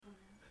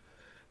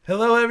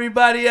Hello,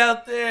 everybody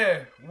out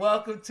there.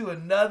 Welcome to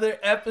another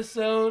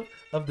episode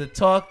of the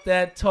Talk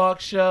That Talk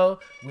Show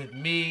with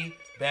me,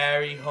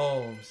 Barry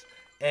Holmes.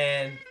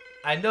 And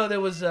I know there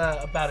was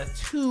about a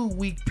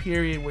 2-week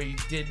period where you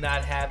did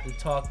not have the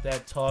Talk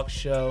That Talk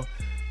Show.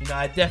 You know,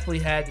 I definitely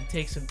had to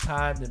take some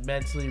time to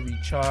mentally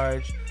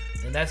recharge.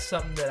 And that's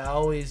something that I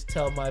always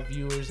tell my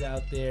viewers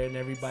out there and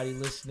everybody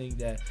listening,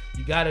 that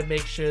you got to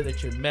make sure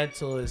that your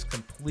mental is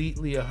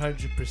completely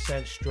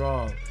 100%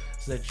 strong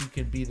so that you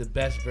can be the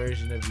best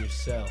version of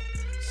yourself.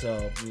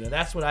 So, you know,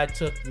 that's what I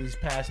took these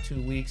past 2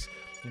 weeks.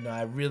 You know,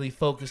 I really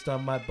focused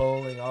on my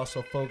bowling,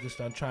 also focused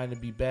on trying to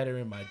be better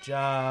in my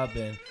job.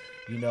 And,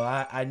 you know,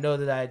 I know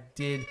that I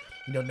did,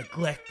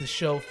 neglect the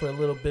show for a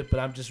little bit, but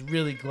I'm just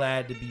really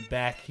glad to be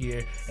back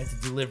here and to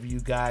deliver you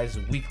guys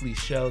a weekly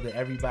show that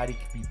everybody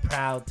can be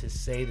proud to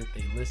say that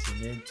they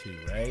listen into,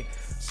 right?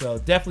 So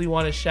definitely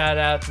want to shout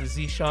out to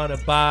Zishan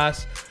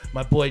Abbas,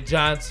 my boy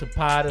John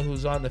Zapata,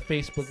 who's on the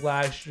Facebook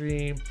live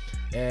stream.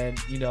 And,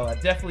 I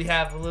definitely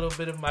have a little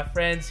bit of my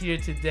friends here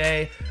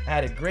today. I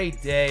had a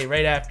great day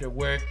right after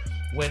work.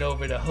 Went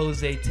over to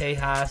Jose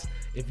Tejas.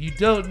 If you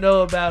don't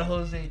know about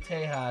Jose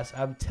Tejas,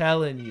 I'm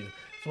telling you,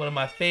 it's one of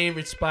my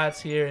favorite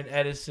spots here in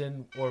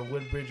Edison or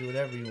Woodbridge or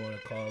whatever you want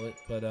to call it.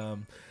 But,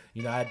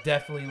 I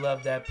definitely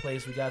love that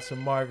place. We got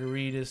some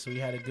margaritas, so we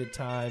had a good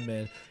time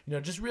and,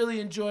 just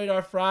really enjoyed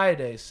our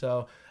Friday.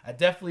 So I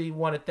definitely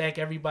want to thank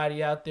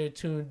everybody out there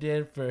tuned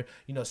in for,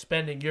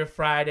 spending your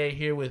Friday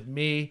here with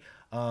me.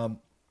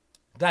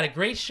 Got a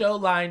great show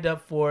lined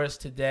up for us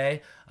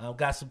today.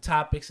 Got some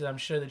topics that I'm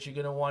sure that you're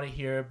going to want to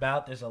hear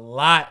about. There's a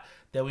lot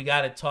that we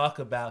got to talk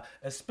about,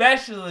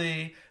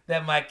 especially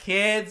that my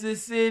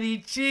Kansas City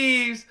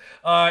Chiefs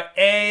are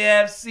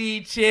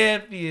AFC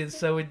champions.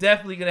 So we're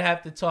definitely going to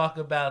have to talk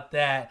about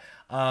that.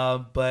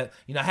 But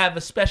I have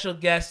a special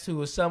guest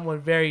who is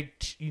someone very,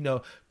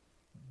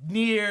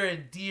 near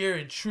and dear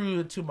and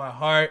true to my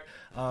heart.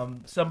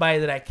 Somebody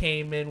that I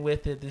came in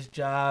with at this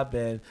job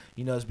and,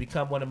 has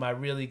become one of my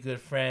really good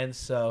friends.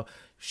 So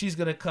she's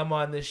going to come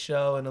on this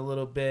show in a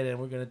little bit and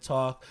we're going to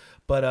talk.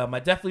 But I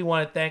definitely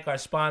want to thank our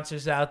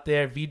sponsors out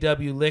there,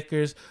 VW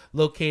Liquors,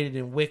 located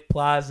in Wick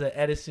Plaza,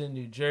 Edison,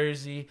 New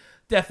Jersey.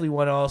 Definitely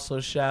want to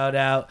also shout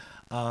out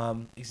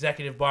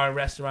Executive Bar and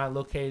Restaurant,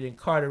 located in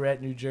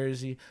Carteret, New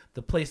Jersey,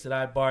 the place that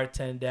I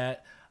bartend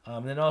at.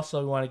 And then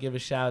also we want to give a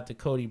shout out to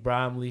Cody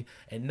Bromley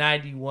at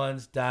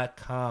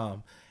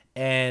 91s.com.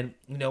 And,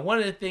 one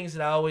of the things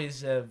that I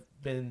always have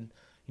been,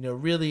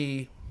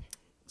 really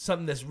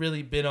something that's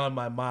really been on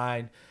my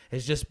mind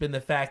has just been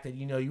the fact that,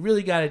 you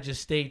really got to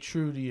just stay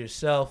true to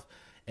yourself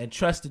and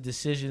trust the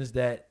decisions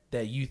that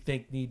you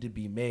think need to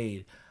be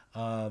made.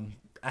 I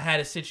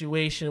had a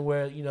situation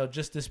where,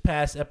 just this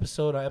past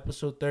episode, on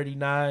episode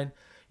 39,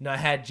 I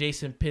had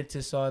Jason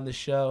Pintus on the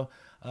show.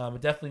 I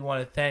definitely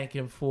want to thank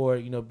him for,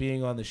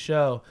 being on the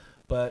show.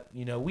 But,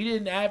 we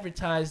didn't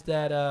advertise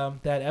that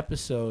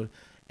episode.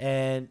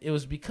 And it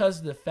was because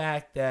of the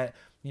fact that,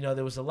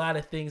 there was a lot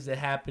of things that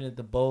happened at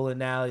the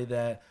bowling alley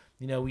that,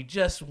 we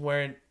just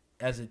weren't,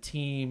 as a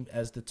team,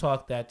 as the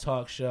Talk That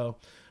Talk show,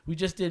 we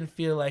just didn't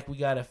feel like we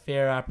got a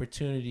fair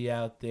opportunity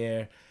out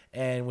there.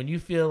 And when you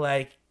feel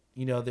like,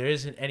 there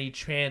isn't any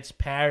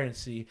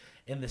transparency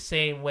in the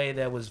same way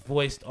that was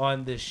voiced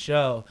on this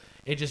show,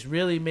 it just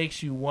really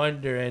makes you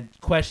wonder and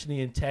question the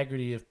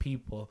integrity of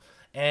people.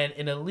 And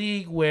in a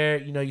league where,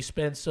 you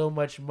spend so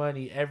much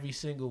money every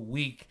single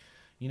week,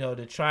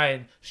 to try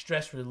and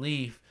stress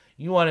relief,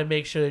 you want to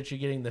make sure that you're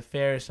getting the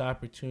fairest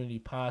opportunity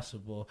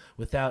possible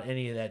without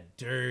any of that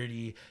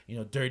dirty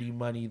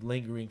money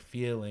lingering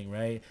feeling,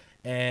 right?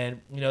 And,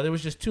 there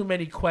was just too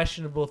many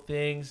questionable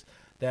things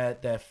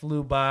that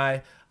flew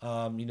by.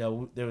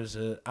 There was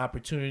an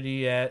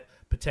opportunity at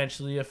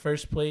potentially a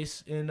first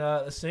place in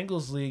a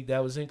singles league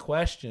that was in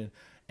question.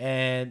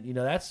 And,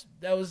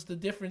 that was the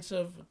difference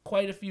of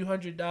quite a few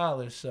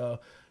 $100s. So,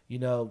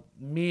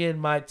 me and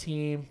my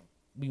team,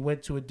 we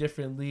went to a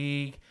different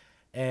league.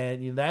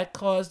 And that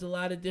caused a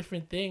lot of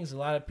different things. A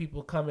lot of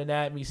people coming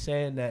at me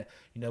saying that,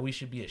 we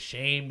should be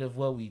ashamed of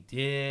what we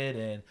did.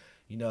 And,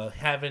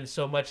 having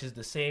so much as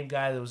the same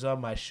guy that was on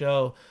my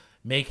show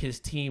make his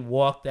team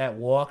walk that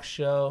walk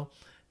show.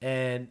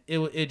 And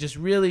it just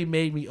really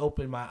made me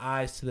open my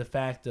eyes to the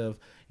fact of,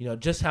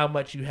 just how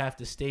much you have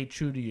to stay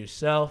true to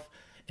yourself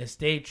and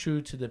stay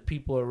true to the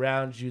people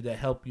around you that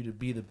help you to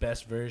be the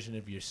best version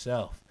of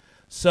yourself.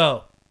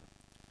 So,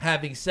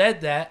 having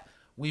said that,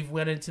 we've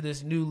went into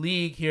this new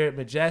league here at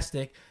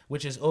Majestic,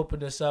 which has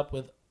opened us up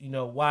with,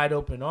 wide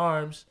open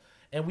arms.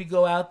 And we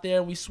go out there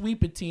and we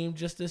sweep a team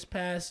just this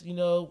past,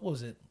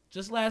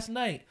 just last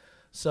night.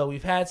 So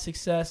we've had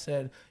success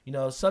and,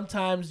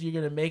 sometimes you're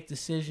going to make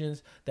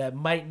decisions that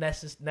might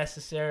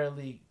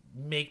necessarily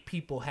make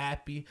people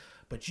happy,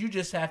 but you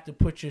just have to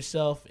put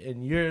yourself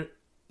and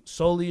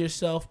solely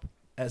yourself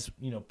as,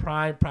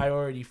 prime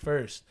priority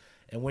first.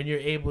 And when you're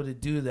able to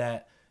do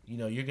that,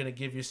 you're going to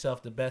give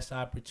yourself the best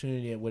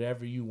opportunity at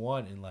whatever you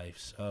want in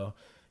life. So,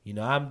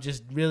 I'm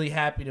just really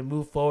happy to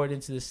move forward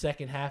into the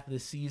second half of the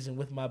season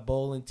with my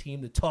bowling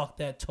team, the Talk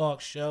That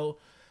Talk show.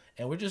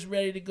 and we're just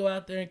ready to go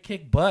out there and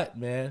kick butt,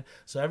 man.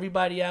 So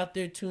everybody out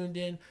there tuned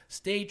in,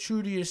 stay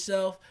true to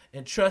yourself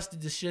and trust the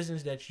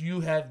decisions that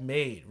you have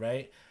made,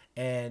 right?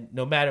 And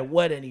no matter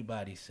what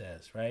anybody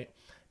says, right?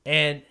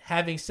 And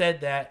having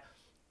said that,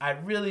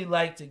 I'd really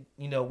like to,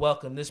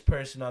 welcome this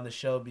person on the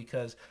show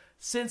because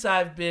since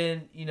I've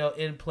been,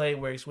 in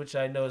Playworks, which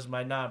I know is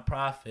my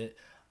nonprofit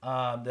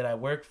that I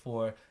work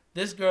for,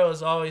 this girl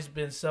has always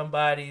been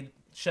somebody.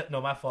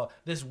 My fault.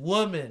 This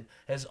woman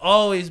has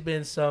always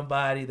been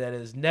somebody that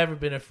has never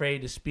been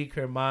afraid to speak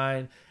her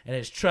mind and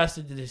has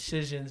trusted the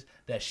decisions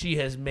that she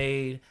has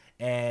made.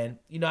 And,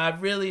 I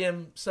really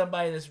am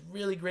somebody that's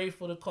really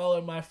grateful to call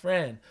her my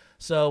friend.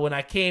 So when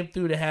I came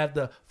through to have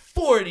the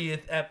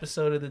 40th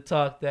episode of the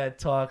Talk That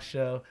Talk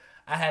show,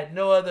 I had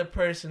no other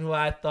person who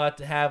I thought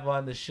to have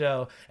on the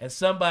show and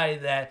somebody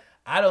that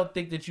I don't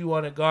think that you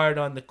want to guard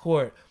on the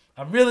court.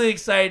 I'm really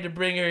excited to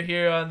bring her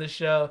here on the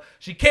show.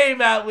 She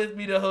came out with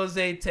me to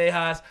Jose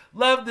Tejas.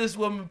 Love this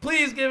woman.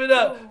 Please give it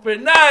up for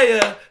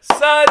Naya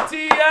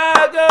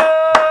Santiago.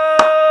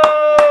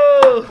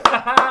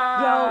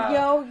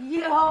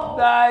 Yo.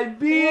 Naya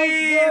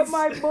Beats.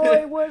 What's good, my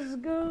boy? What's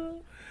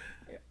good?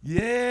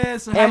 Yeah.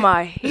 So Am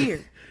I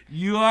here?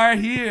 You are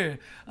here.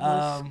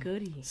 What's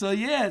goody? So,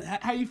 yeah,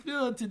 how you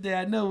feeling today?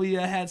 I know we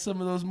had some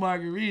of those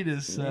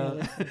margaritas.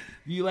 So,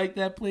 you like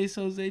that place,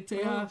 Jose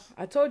Tejas?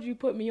 I told you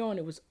put me on.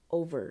 It was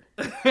over.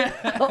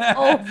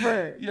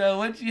 Over.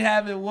 Once you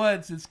have it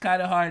once, it's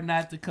kind of hard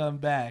not to come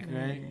back,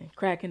 right?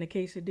 Cracking a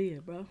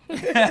quesadilla, bro.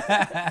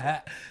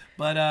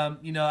 But,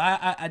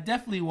 I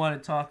definitely want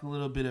to talk a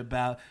little bit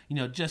about,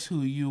 just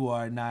who you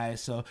are, Naya.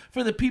 So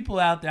for the people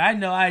out there,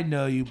 I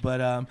know you, but,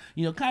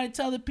 kind of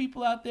tell the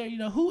people out there,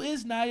 who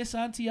is Naya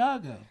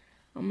Santiago?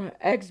 I'm an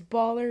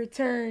ex-baller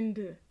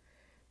turned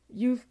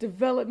youth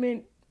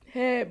development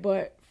head,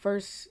 but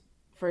first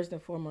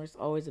and foremost,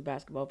 always a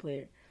basketball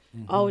player.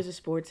 Mm-hmm. Always a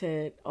sports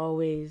head,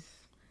 always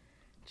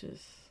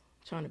just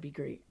trying to be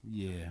great.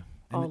 Yeah.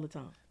 All the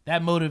time.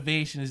 That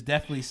motivation is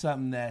definitely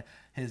something that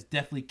has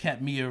definitely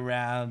kept me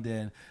around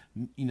and,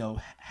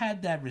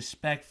 had that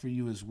respect for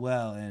you as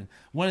well. And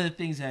one of the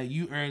things that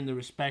you earned the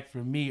respect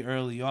from me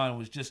early on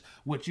was just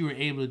what you were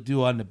able to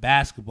do on the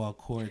basketball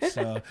court.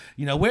 So,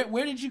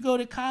 where did you go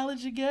to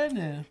college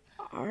again?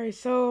 All right,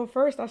 so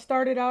first I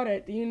started out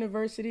at the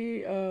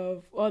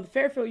the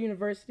Fairfield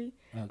University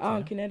out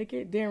in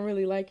Connecticut. Didn't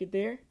really like it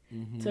there.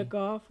 Mm-hmm. Took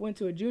off, went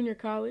to a junior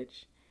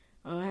college,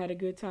 had a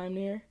good time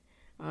there.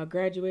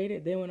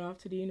 Graduated, then went off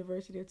to the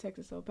University of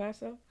Texas, El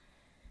Paso,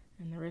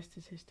 and the rest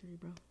is history,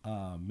 bro.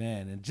 Oh,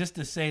 man. And just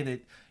to say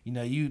that,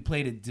 you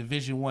played a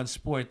Division I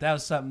sport, that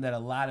was something that a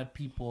lot of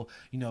people,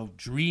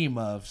 dream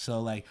of.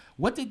 So,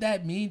 what did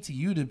that mean to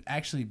you to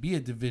actually be a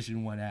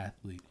Division I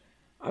athlete?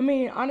 I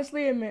mean,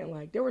 honestly, it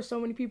meant, there were so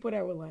many people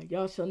that were like,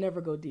 y'all, she'll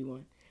never go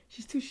D1.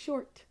 She's too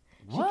short.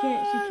 What?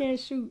 She can't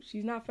shoot.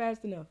 She's not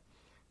fast enough.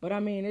 But, I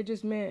mean,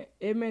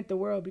 it meant the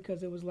world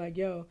because it was like,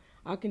 yo,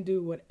 I can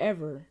do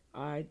whatever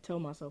I tell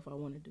myself I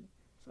want to do.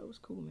 So it was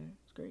cool, man.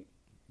 It's great.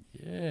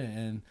 Yeah,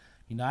 and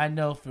I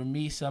know for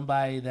me,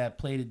 somebody that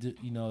played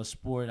a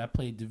sport, I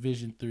played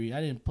Division III. I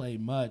didn't play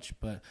much,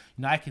 but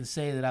I can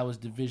say that I was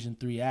Division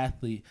III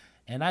athlete,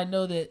 and I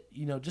know that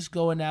just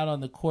going out on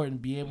the court and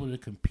be able to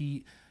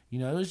compete. It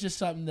was just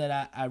something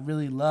that I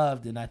really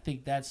loved, and I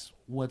think that's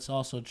what's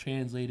also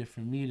translated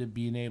for me to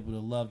being able to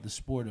love the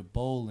sport of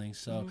bowling.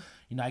 So,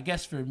 I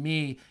guess for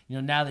me,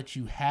 now that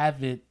you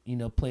haven't,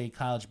 played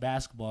college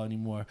basketball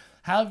anymore,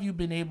 how have you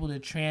been able to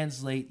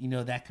translate,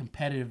 that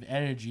competitive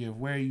energy of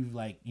where you've,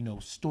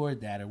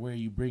 stored that or where are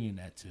you bringing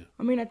that to?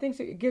 I mean, I think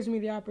it gives me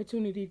the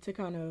opportunity to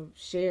kind of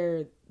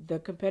share the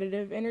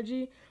competitive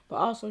energy, but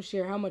also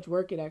share how much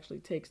work it actually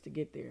takes to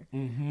get there.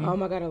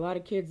 Mm-hmm. I got a lot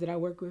of kids that I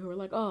work with who are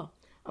like, oh,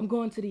 I'm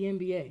going to the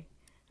NBA. And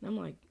I'm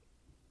like,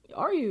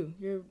 are you?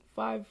 You're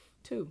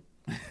 5'2",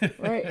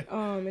 right?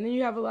 And then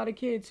you have a lot of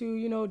kids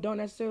who, don't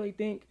necessarily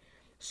think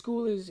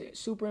school is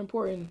super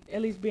important,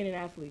 at least being an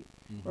athlete,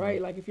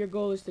 right? Like if your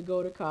goal is to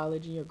go to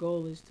college and your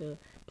goal is to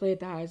play at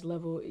the highest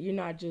level, you're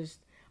not just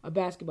a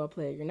basketball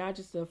player. You're not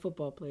just a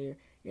football player.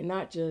 You're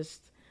not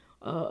just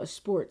a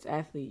sports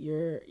athlete.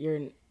 You're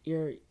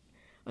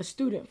a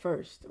student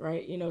first,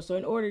 right? So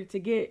in order to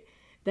get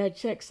that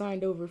check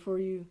signed over for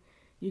you,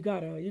 you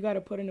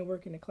gotta put in the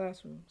work in the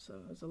classroom. So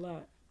it's a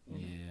lot.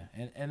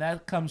 Yeah, and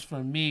that comes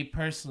from me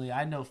personally.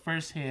 I know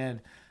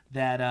firsthand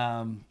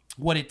that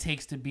what it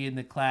takes to be in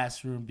the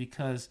classroom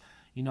because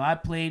I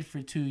played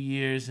for 2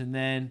 years and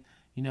then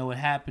what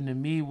happened to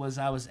me was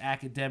I was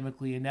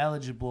academically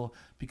ineligible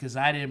because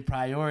I didn't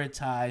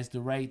prioritize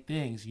the right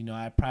things.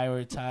 I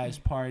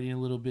prioritized partying a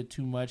little bit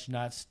too much,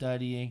 not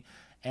studying.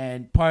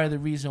 And part of the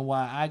reason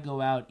why I go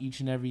out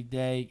each and every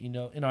day, in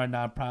our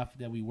nonprofit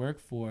that we work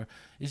for,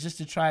 is just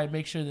to try and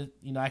make sure that,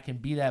 I can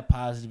be that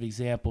positive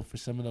example for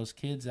some of those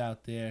kids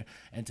out there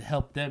and to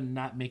help them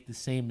not make the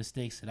same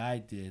mistakes that I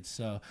did.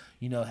 So,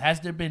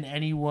 has there been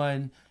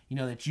anyone,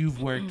 that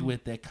you've worked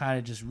with that kind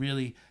of just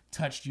really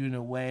touched you in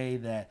a way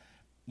that,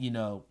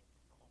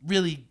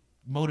 really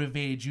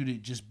motivated you to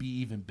just be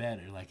even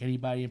better? Like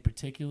anybody in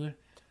particular?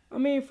 I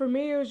mean, for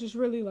me, it was just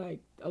really like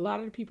a lot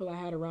of the people I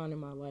had around in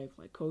my life,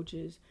 like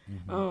coaches.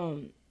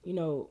 You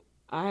know,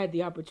 I had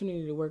the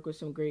opportunity to work with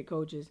some great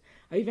coaches.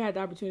 I even had the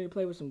opportunity to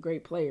play with some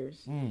great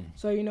players.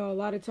 So, you know, a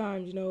lot of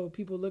times, you know,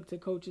 people look to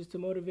coaches to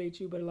motivate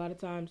you, but a lot of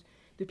times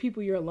the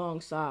people you're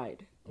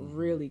alongside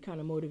really kind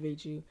of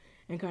motivate you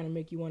and kind of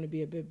make you want to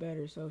be a bit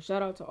better. So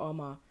shout out to all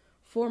my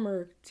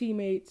former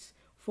teammates,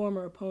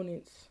 former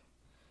opponents.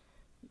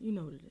 You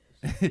know what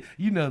it is.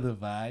 You know the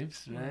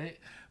vibes, right?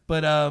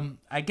 But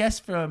I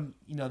guess from,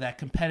 you know, that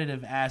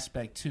competitive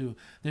aspect too,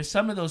 there's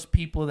some of those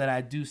people that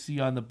I do see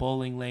on the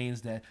bowling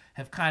lanes that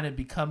have kind of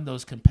become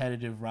those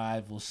competitive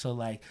rivals. So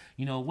like,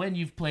 you know, when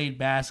you've played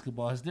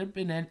basketball, has there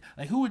been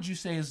like, who would you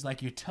say is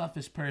like your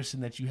toughest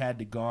person that you had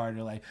to guard,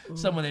 or like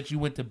someone that you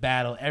went to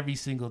battle every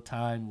single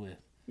time with?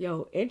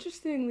 Yo,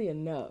 interestingly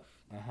enough,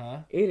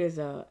 it is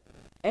a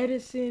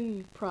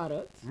Edison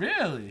product.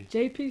 Really?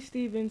 J.P.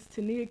 Stevens,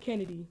 Tania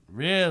Kennedy.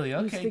 Really?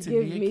 Okay, used to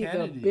Tania give me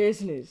Kennedy. the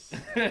business.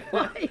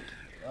 Like,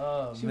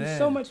 oh, she man. was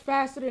so much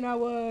faster than I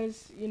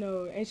was, you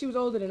know, and she was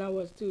older than I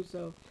was too.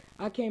 So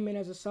I came in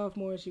as a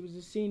sophomore, she was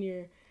a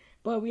senior,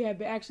 but we had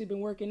actually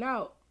been working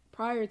out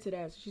prior to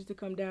that. So she used to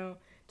come down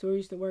to where we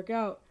used to work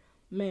out.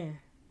 Man,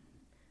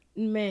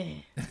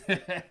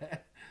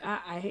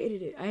 I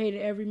hated it. I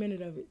hated every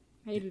minute of it.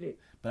 Hated it.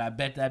 But I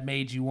bet that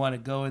made you want to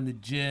go in the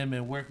gym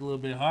and work a little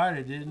bit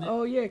harder, didn't it?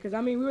 Oh, yeah, because,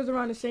 I mean, we was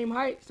around the same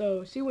height,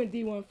 so she went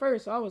D1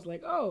 first, so I was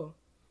like, oh,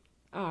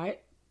 all right,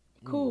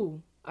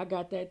 cool. I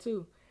got that,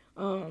 too.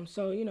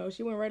 So, you know,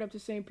 she went right up to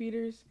St.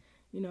 Peter's.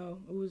 You know,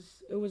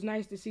 it was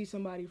nice to see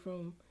somebody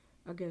from,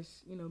 I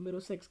guess, you know,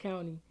 Middlesex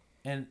County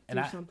and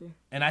do something.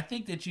 And I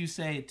think that you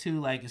say it, too,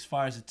 like, as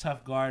far as a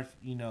tough guard,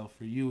 you know,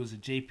 for you as a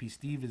J.P.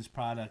 Stevens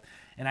product.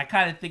 And I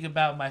kind of think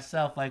about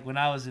myself, like, when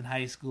I was in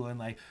high school and,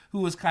 like, who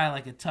was kind of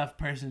like a tough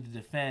person to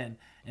defend.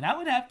 And I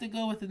would have to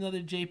go with another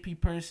JP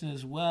person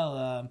as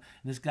well.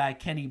 This guy,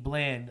 Kenny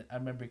Bland. I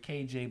remember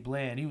KJ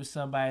Bland. He was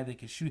somebody that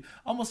could shoot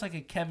almost like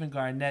a Kevin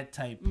Garnett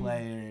type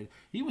player.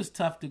 He was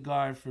tough to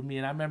guard for me.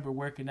 And I remember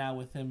working out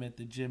with him at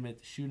the gym at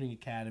the shooting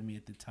academy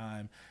at the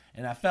time.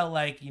 And I felt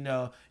like, you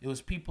know, it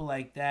was people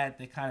like that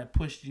that kind of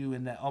pushed you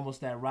in that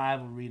almost that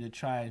rivalry to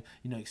try and,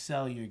 you know,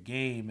 excel your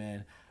game.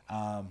 And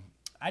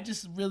I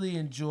just really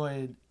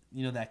enjoyed,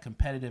 you know, that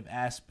competitive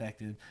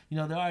aspect. And, you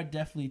know, there are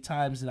definitely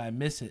times that I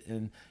miss it.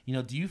 And, you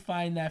know, do you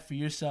find that for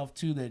yourself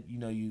too, that, you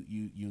know,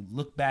 you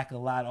look back a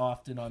lot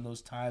often on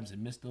those times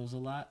and miss those a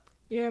lot?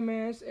 Yeah,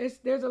 man.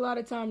 There's a lot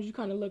of times you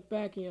kind of look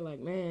back and you're like,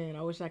 man,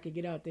 I wish I could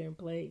get out there and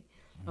play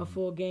a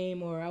full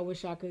game, or I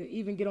wish I could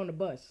even get on the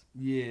bus.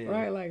 Yeah.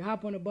 Right? Like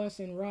hop on the bus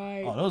and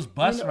ride. Oh, those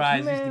bus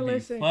rides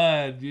used to be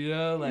fun, you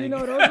know? Like, you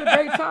know, those are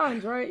great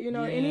times, right? You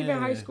know, and even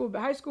high school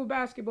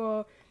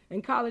basketball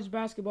and college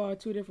basketball are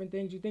two different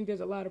things. You think there's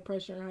a lot of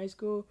pressure in high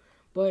school,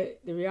 but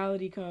the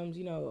reality comes,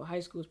 you know, high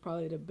school is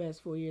probably the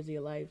best 4 years of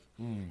your life.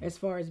 As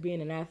far as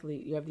being an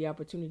athlete, you have the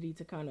opportunity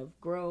to kind of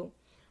grow,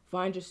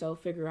 find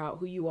yourself, figure out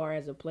who you are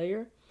as a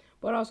player,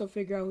 but also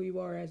figure out who you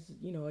are as,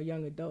 you know, a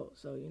young adult.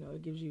 So, you know,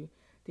 it gives you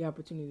the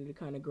opportunity to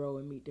kind of grow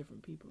and meet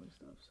different people and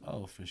stuff. So.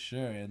 Oh, for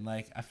sure. And,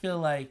 like, I feel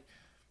like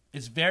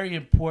it's very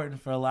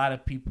important for a lot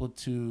of people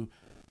to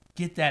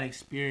get that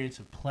experience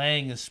of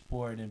playing a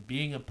sport and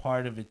being a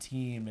part of a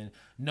team and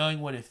knowing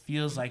what it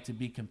feels like to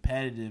be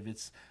competitive.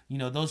 It's, you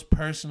know, those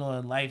personal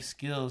and life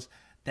skills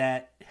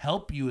that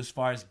help you as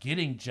far as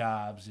getting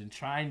jobs and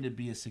trying to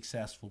be a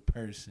successful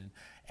person.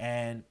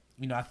 And,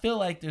 you know, I feel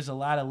like there's a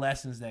lot of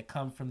lessons that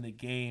come from the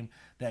game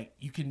that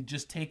you can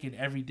just take in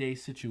everyday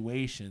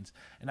situations.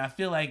 And I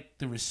feel like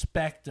the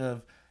respect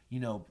of, you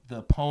know, the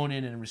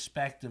opponent and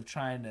respect of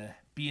trying to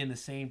be in the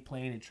same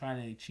plane and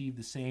trying to achieve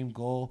the same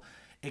goal,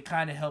 it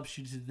kind of helps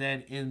you to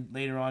then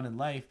later on in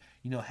life,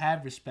 you know,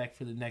 have respect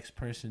for the next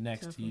person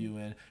next to you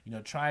and, you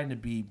know, trying to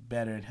be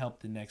better and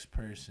help the next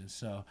person.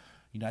 So,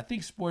 you know, I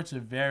think sports are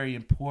very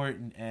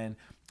important, and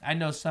I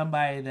know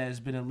somebody that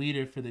has been a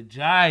leader for the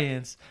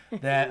Giants,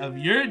 that of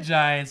your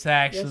Giants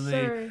actually,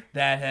 yes,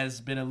 that has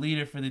been a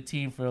leader for the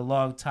team for a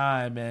long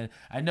time, and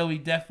I know we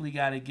definitely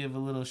got to give a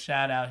little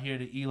shout out here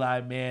to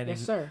Eli Manning.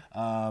 Yes, sir.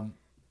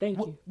 Thank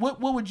you. What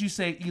would you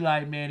say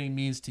Eli Manning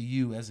means to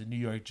you as a New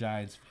York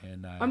Giants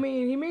fan? I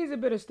mean, he means a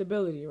bit of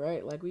stability,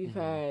 right? Like, we've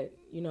had,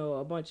 you know,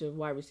 a bunch of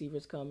wide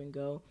receivers come and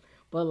go,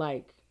 but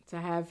like to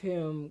have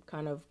him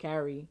kind of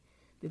carry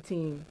the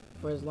team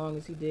for as long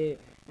as he did,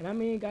 and I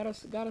mean, got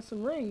us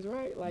some rings,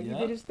 right? Like, he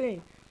did his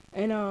thing,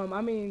 and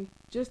I mean,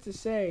 just to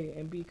say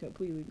and be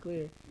completely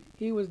clear,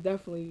 he was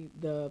definitely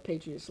the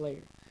Patriot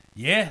Slayer.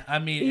 Yeah, I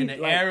mean, in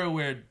the era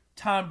where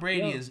Tom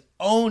Brady has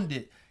owned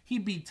it, he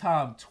beat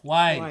Tom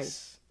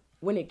twice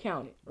when it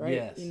counted, right?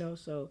 Yes. You know,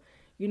 so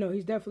you know,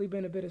 he's definitely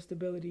been a bit of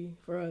stability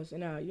for us,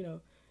 and you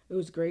know, it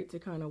was great to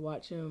kind of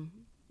watch him.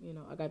 You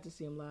know, I got to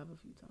see him live a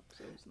few times,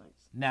 so it was nice.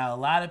 Now, a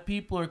lot of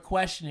people are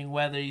questioning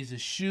whether he's a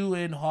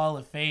shoe-in Hall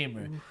of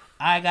Famer.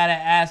 I got to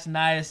ask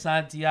Naya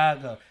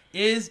Santiago,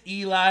 is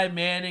Eli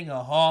Manning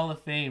a Hall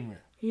of Famer?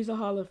 He's a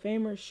Hall of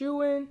Famer.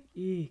 Shoe-in?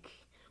 Eek.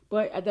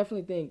 But I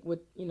definitely think with,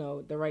 you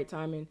know, the right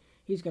timing,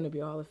 he's going to be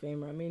a Hall of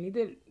Famer. I mean, he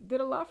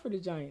did a lot for the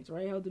Giants,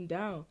 right? Held them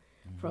down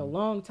for a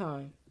long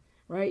time,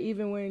 right?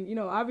 Even when,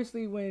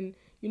 obviously when,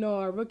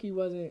 our rookie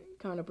wasn't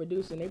kind of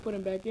producing, they put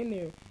him back in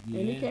there,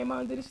 and he came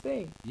out and did his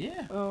thing.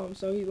 Yeah.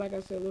 So he, like I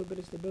said, a little bit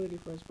of stability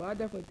for us, but I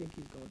definitely think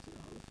he's going to the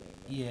Hall of Fame.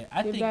 Man. Yeah,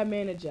 I think that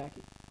man a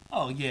jacket.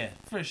 Oh, yeah,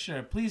 for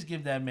sure. Please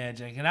give that man a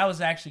jacket. And I was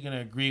actually going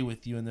to agree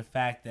with you in the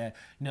fact that,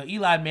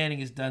 Eli Manning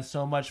has done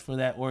so much for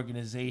that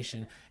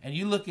organization. And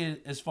you look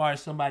at as far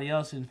as somebody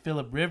else in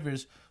Phillip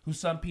Rivers, who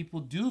some people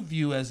do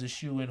view as a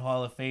shoe-in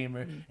Hall of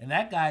Famer. Mm-hmm. And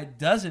that guy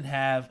doesn't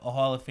have a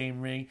Hall of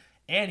Fame ring.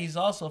 And he's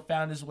also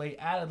found his way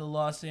out of the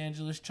Los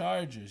Angeles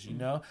Chargers, you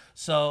know?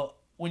 So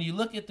when you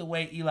look at the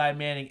way Eli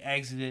Manning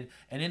exited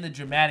and in the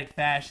dramatic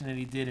fashion that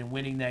he did in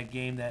winning that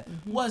game that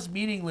was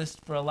meaningless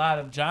for a lot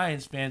of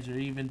Giants fans or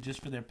even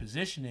just for their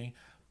positioning,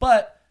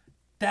 but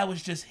that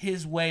was just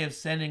his way of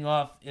sending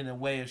off in a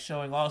way of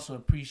showing also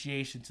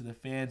appreciation to the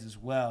fans as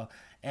well.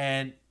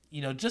 And,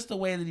 just the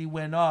way that he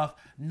went off,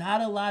 not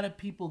a lot of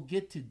people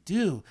get to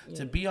do,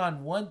 to be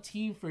on one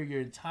team for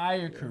your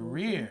entire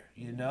career,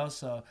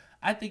 So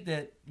I think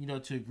that,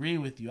 to agree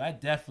with you, I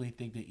definitely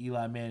think that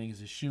Eli Manning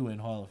is a shoe-in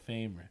Hall of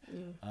Famer.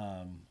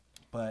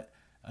 But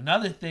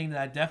another thing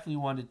that I definitely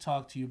wanted to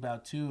talk to you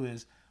about, too,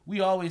 is we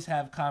always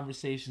have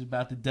conversations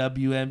about the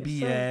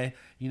WNBA.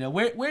 Yes,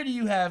 where do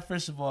you have,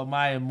 first of all,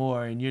 Maya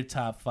Moore in your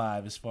top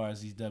 5 as far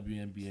as these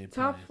WNBA players?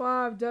 Top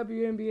 5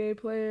 WNBA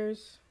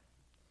players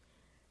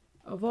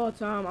of all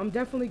time. I'm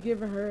definitely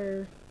giving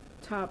her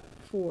top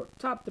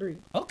 3.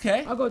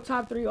 Okay. I'll go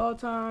top 3 all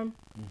time.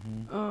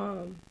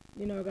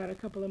 I got a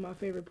couple of my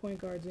favorite point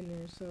guards in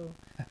there, so.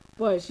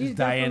 But she's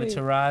Diana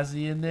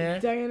Taurasi in there?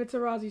 Diana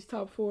Taurasi's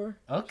top 4.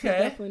 Okay. She's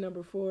definitely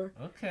number 4.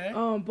 Okay.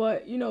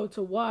 But,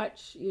 to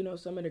watch,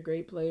 some of the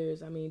great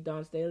players, I mean,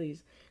 Dawn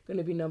Staley's going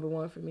to be number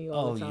 1 for me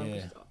all the time.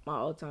 Yeah. She's my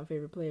all-time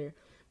favorite player.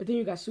 But then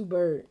you got Sue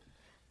Bird.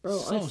 Bro,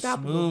 so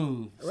unstoppable.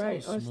 Smooth.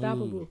 Right, so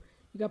unstoppable. Smooth.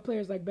 You got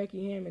players like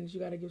Becky Hammond you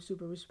got to give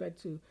super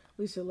respect to.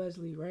 Lisa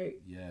Leslie, right?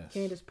 Yes.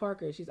 Candace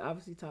Parker, she's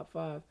obviously top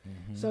 5.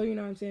 So, you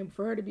know what I'm saying?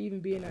 For her to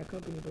even be in that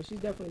company, but she's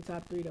definitely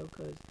top 3, though,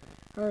 because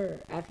her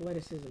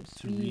athleticism,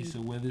 speed.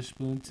 Teresa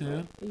Witherspoon, too?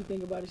 Right? You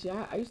think about it,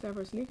 I used to have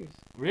her sneakers.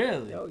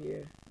 Really? Oh, yeah.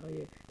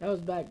 That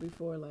was back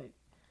before,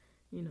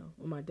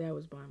 when my dad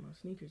was buying my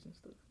sneakers and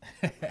stuff.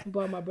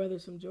 Bought my brother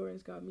some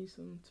Jordans, got me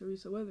some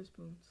Teresa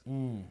Witherspoons.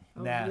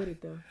 I was with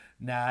it, though.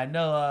 Now, I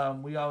know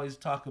we always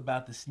talk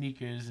about the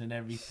sneakers and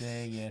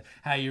everything and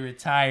how you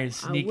retired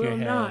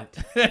sneakerhead.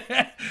 I will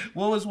not.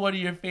 What was one of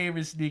your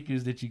favorite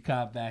sneakers that you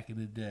caught back in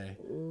the day?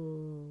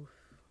 Ooh.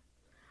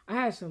 I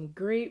had some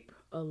Grape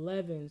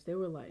 11s. They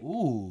were like...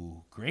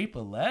 Ooh, Grape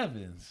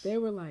 11s. They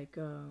were like...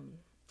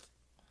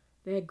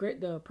 they had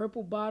the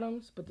purple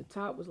bottoms, but the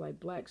top was like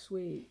black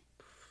suede.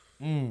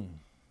 Damn.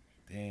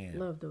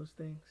 Love those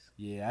things.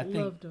 Yeah, I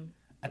loved them.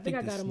 I think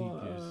I the got them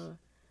sneakers.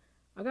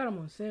 I got them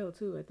on sale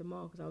too at the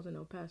mall because I was in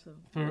El Paso.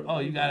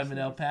 You got them in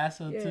El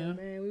Paso too? Yeah,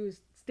 man. We was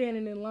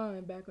standing in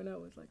line back when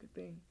that was like a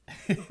thing.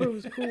 It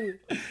was cool.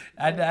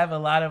 I have a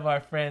lot of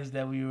our friends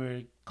that we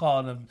were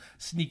calling them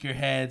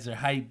sneakerheads or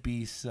hype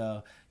beasts.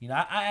 So,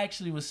 I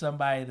actually was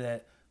somebody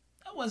that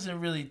I wasn't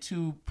really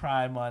too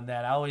prime on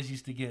that. I always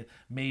used to get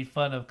made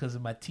fun of because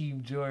of my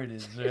Team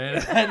Jordans,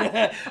 right?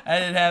 I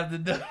didn't have the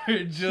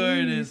number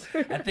Jordans.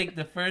 I think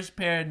the first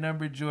pair of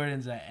number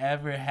Jordans I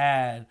ever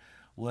had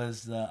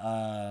was the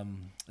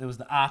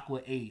Aqua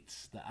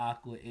 8s. The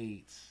Aqua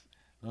 8s.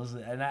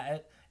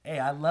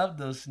 I love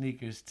those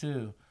sneakers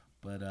too.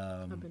 But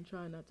I've been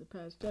trying not to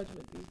pass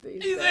judgment these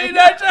days. You ain't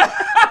not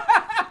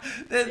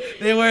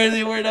they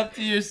weren't up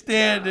to your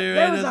standard.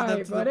 It was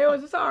alright, bro.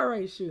 It's an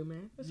alright shoe,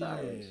 man. It's an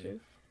alright shoe.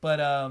 But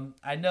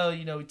I know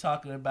we're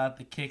talking about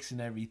the kicks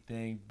and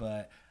everything,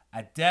 but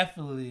I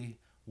definitely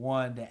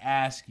wanted to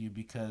ask you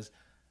because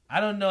I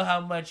don't know how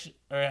much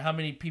or how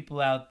many people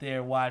out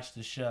there watch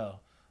the show,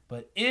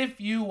 but if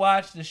you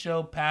watch the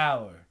show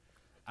Power,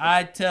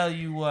 I tell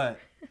you what,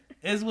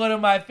 it's one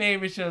of my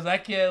favorite shows. I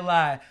can't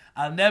lie.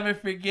 I'll never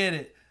forget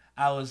it.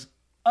 I was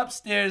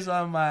upstairs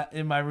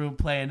in my room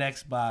playing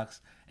Xbox,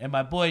 and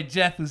my boy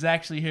Jeff, who's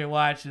actually here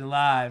watching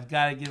live,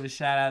 gotta give a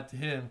shout out to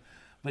him.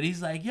 But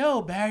he's like,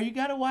 "Yo, Barry, you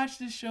gotta watch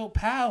this show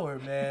Power,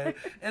 man."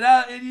 and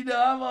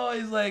I'm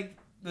always like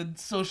the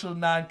social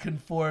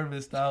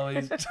nonconformist. I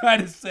always try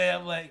to say,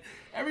 I'm like,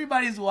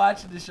 everybody's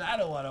watching this show. I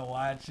don't want to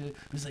watch it.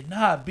 He's like,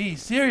 "Nah, B,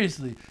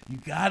 seriously, you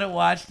gotta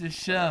watch this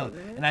show."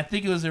 And I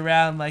think it was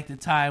around like the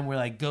time where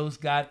like Ghost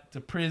got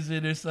to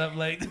prison or something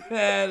like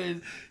that,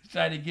 and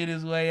trying to get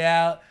his way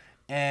out.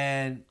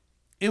 And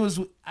it was,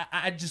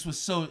 I just was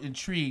so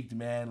intrigued,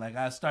 man. Like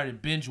I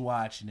started binge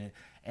watching it.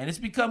 And it's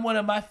become one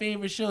of my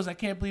favorite shows. I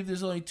can't believe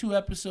there's only 2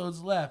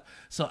 episodes left.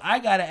 So I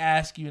got to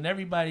ask you, and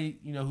everybody,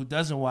 who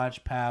doesn't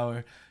watch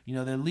Power,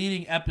 their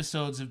leading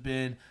episodes have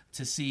been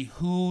to see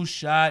who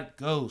shot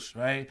Ghost,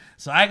 right?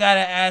 So I got to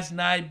ask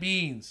Nye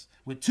Beans,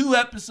 with 2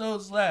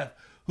 episodes left,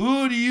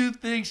 who do you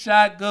think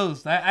shot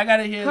Ghost? I got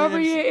to hear Cover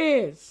your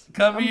ears.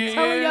 Cover your ears.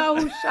 I'm telling y'all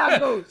who shot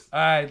Ghost. All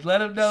right, let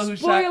them know who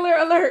shot. Spoiler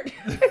alert.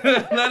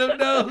 Let them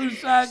know who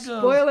shot Ghost.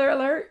 Spoiler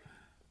alert.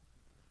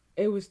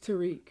 It was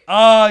Tariq.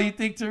 Oh, you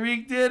think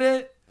Tariq did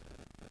it?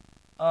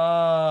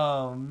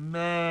 Oh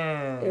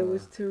man. It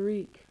was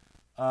Tariq.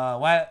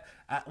 Why?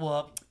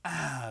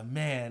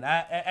 Man.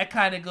 I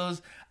kind of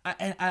goes.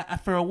 I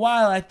for a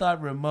while I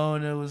thought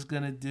Ramona was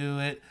gonna do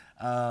it.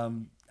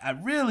 I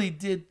really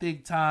did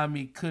think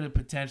Tommy could have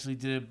potentially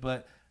did it,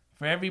 but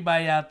for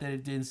everybody out there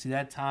that didn't see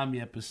that Tommy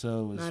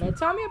episode was. That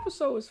Tommy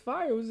episode was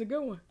fire. It was a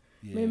good one.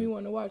 Yeah. Made me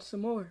want to watch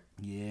some more.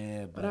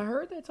 Yeah, but I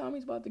heard that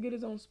Tommy's about to get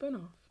his own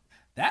spinoff.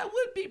 That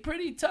would be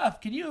pretty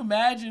tough. Can you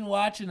imagine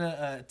watching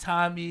a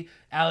Tommy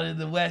out in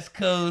the West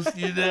Coast,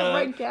 you know?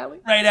 Right in Cali.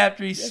 Right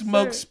after he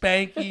smoked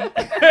Spanky. You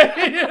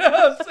know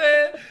what I'm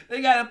saying?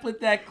 They got to put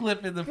that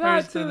clip in the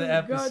first of the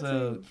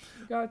episode.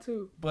 Got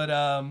to. But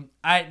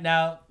I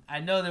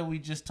know that we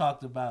just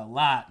talked about a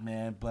lot,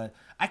 man, but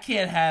I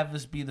can't have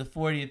this be the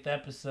 40th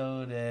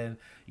episode and,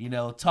 you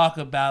know, talk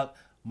about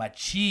my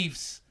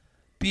Chiefs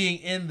being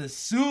in the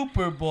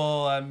Super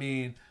Bowl. I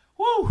mean,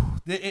 whew,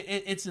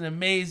 it's an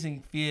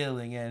amazing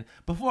feeling. And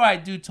before I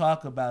do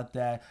talk about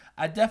that,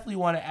 I definitely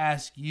want to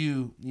ask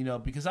you, you know,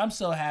 because I'm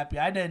so happy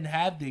I didn't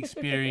have the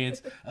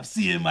experience of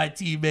seeing my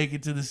team make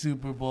it to the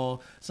Super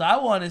Bowl. So I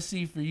want to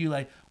see for you,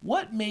 like,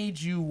 what made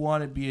you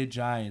want to be a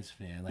Giants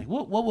fan? Like,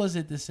 what was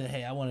it that said,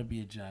 hey, I want to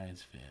be a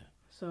Giants fan?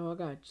 So I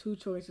got two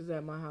choices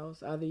at my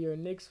house. Either you're a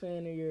Knicks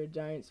fan or you're a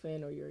Giants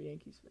fan or you're a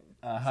Yankees fan.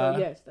 Uh-huh. So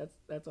yes,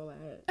 that's all I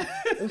had.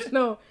 There's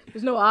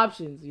no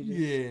options.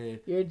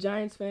 You're a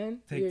Giants fan,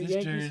 Take you're a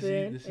Yankees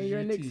fan, and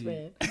you're a Knicks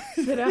fan.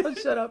 Sit down,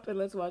 shut up, and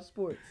let's watch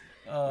sports.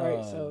 Oh,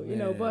 right. So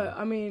man. but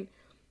I mean,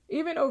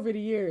 even over the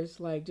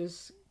years, like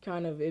just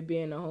kind of it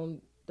being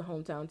the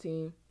hometown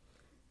team,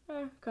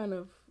 kind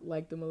of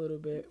liked them a little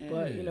bit. Yeah.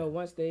 But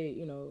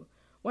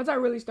once I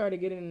really started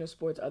getting into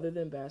sports other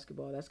than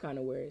basketball, that's kind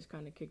of where it's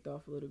kind of kicked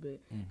off a little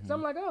bit. Because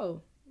I'm like, oh,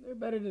 they're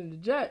better than the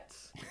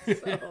Jets.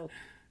 So,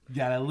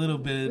 got a little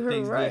bit of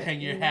things right. to hang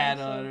your hat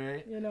on,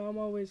 right? You know, I'm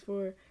always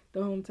for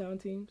the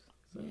hometown teams.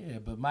 So. Yeah,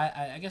 but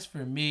I guess for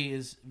me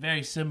is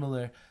very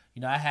similar.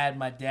 You know, I had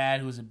my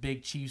dad who was a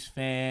big Chiefs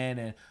fan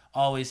and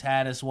always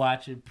had us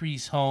watching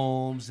Priest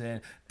Holmes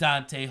and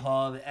Dante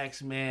Hall, the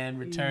X-Man,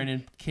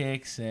 returning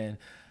kicks, and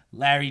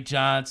Larry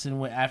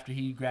Johnson after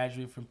he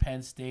graduated from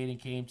Penn State and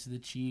came to the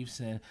Chiefs.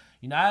 And,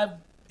 you know, I've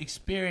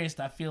experienced,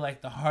 I feel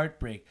like, the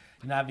heartbreak.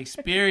 You know, I've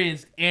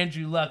experienced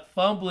Andrew Luck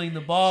fumbling the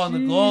ball on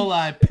the goal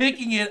line,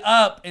 picking it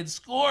up and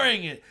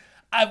scoring it.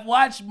 I've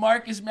watched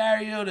Marcus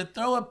Mariota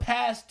throw a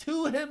pass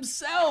to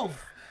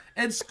himself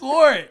and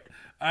score it.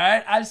 All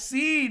right? I've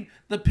seen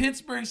the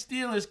Pittsburgh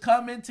Steelers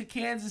come into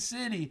Kansas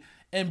City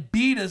and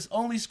beat us,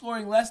 only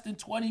scoring less than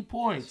 20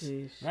 points.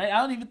 Jeez. Right? I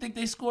don't even think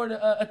they scored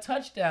a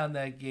touchdown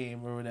that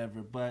game or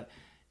whatever. But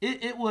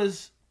it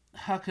was,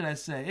 how could I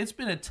say? It's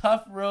been a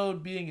tough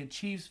road being a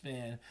Chiefs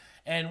fan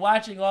and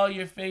watching all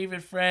your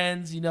favorite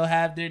friends, you know,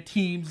 have their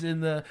teams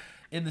in the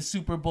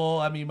Super Bowl.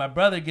 I mean, my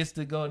brother gets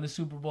to go in the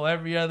Super Bowl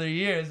every other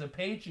year as a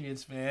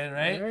Patriots fan,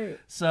 right?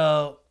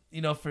 So,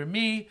 you know, for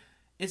me,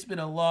 it's been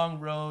a long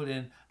road,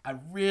 and I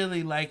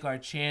really like our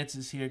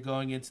chances here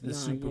going into the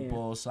Super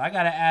Bowl. So I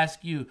got to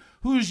ask you,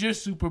 who's your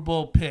Super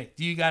Bowl pick?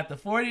 Do you got the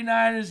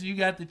 49ers or you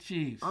got the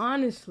Chiefs?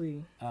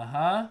 Honestly.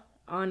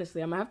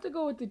 Honestly, I'm going to have to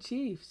go with the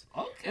Chiefs.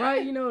 Okay.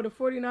 Right? You know, the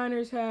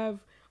 49ers have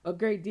a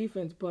great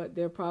defense, but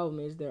their problem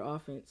is their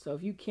offense. So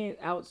if you can't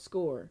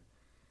outscore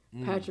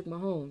Patrick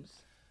Mahomes,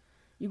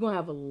 you're going to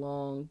have a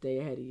long day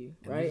ahead of you,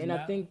 right? And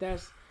I think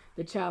that's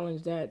the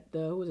challenge that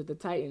the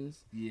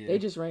Titans, they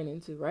just ran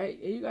into, right?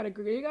 You got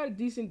a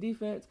decent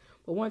defense,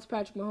 but once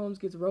Patrick Mahomes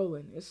gets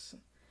rolling, that's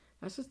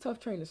a tough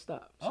train to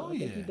stop. So I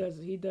think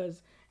he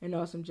does an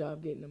awesome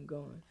job getting them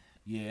going.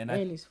 Yeah,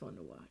 and he's fun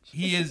to watch.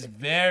 He is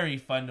very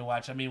fun to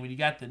watch. I mean, when you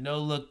got the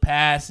no-look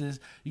passes,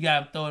 you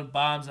got him throwing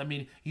bombs. I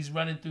mean, he's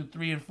running through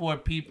 3 and 4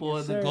 people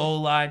at the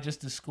goal line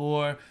just to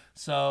score.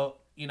 So,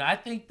 you know, I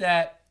think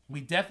that we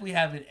definitely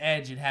have an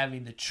edge in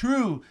having the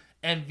true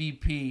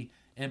MVP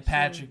in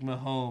Patrick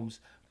Mahomes.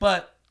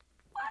 But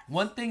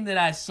one thing that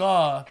I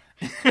saw...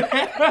 What?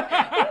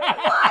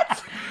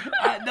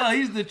 No,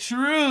 he's the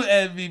true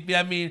MVP.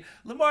 I mean,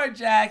 Lamar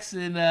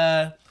Jackson...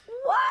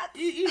 What?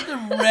 He's the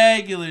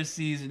regular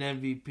season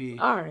MVP.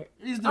 All right.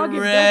 He's the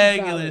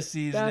regular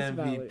season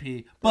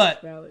MVP.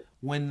 But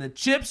when the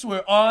chips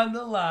were on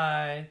the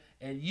line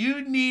and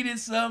you needed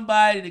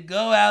somebody to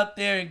go out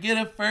there and get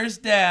a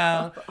first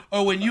down,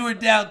 or when you were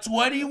down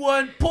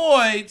 21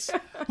 points,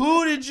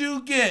 who did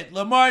you get?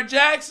 Lamar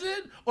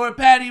Jackson or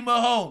Patty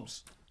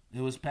Mahomes?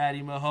 It was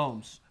Patty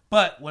Mahomes.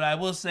 But what I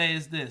will say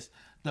is this.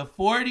 The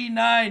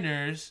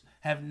 49ers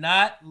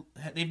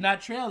they've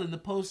not trailed in the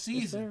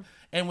postseason. Yes,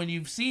 and when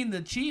you've seen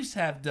the Chiefs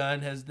have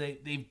done,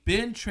 they've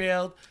been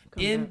trailed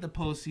in the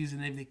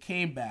postseason, they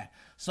came back.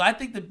 So I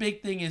think the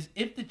big thing is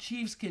if the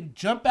Chiefs can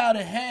jump out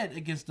ahead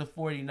against the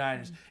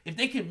 49ers, if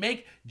they can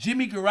make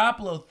Jimmy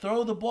Garoppolo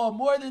throw the ball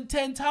more than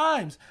 10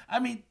 times. I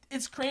mean,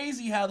 it's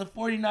crazy how the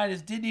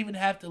 49ers didn't even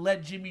have to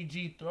let Jimmy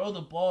G throw the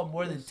ball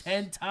more than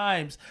 10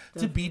 times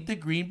to beat the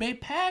Green Bay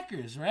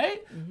Packers,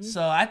 right? Mm-hmm.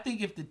 So I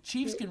think if the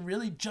Chiefs can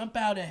really jump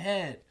out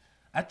ahead,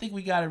 I think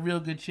we got a real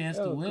good chance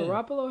to win.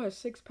 Garoppolo has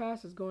 6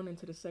 passes going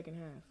into the second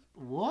half.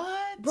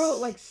 What? Bro,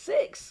 like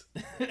 6.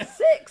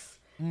 6.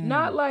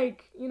 Not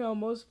like,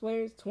 most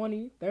players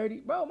 20, 30.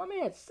 Bro, my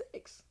man had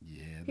 6.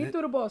 Yeah. He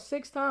threw the ball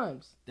 6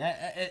 times.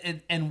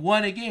 And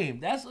won a game.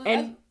 That's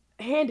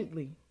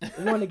handedly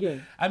won a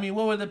game. I mean,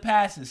 what were the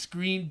passes?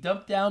 Screen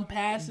dump down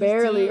passes?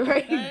 Barely, too?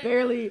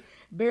 Right?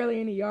 Barely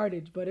any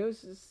yardage. But it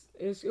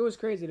was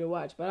crazy to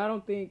watch. But I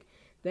don't think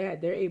that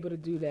they're able to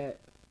do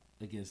that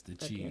against the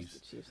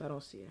Chiefs. I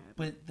don't see it happening.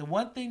 But the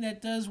one thing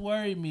that does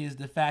worry me is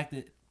the fact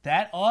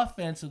that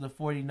offense of the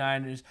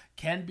 49ers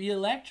can be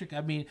electric.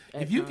 I mean,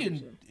 if you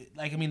can,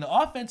 the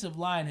offensive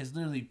line has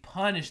literally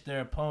punished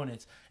their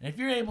opponents. And if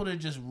you're able to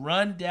just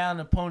run down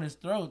opponents'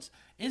 throats,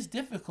 it's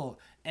difficult.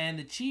 And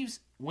the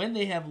Chiefs, when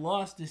they have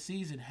lost this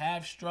season,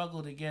 have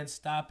struggled against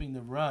stopping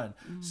the run.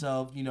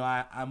 So,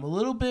 I'm a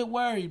little bit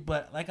worried.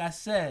 But like I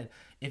said,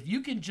 if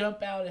you can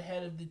jump out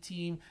ahead of the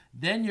team,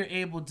 then you're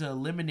able to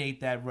eliminate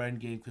that run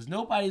game. Because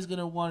nobody's going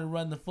to want to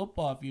run the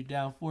football if you're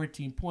down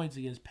 14 points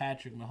against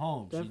Patrick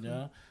Mahomes,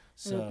 Definitely.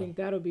 So, and I think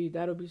that'll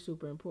be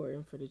super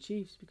important for the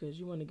Chiefs because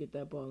you want to get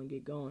that ball and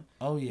get going.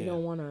 Oh, yeah. You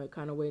don't want to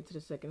kind of wait to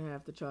the second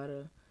half to try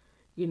to,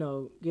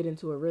 get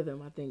into a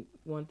rhythm. I think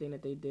one thing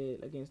that they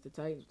did against the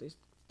Titans, they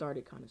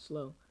started kind of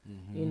slow,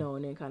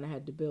 and then kind of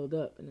had to build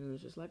up. And then it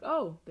was just like,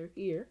 oh, they're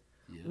here.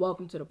 Yep.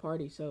 Welcome to the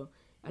party. So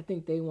I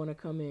think they want to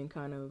come in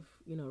kind of,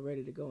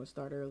 ready to go and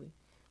start early.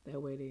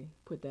 That way they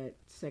put that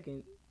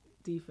second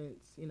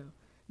defense,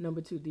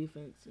 number 2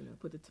 defense,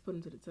 put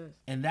them to the test.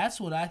 And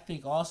that's what I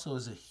think also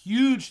is a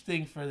huge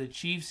thing for the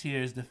Chiefs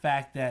here is the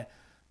fact that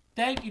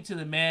thank you to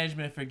the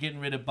management for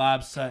getting rid of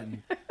Bob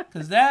Sutton.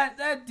 Because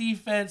that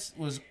defense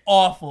was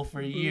awful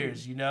for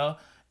years,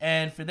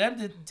 And for them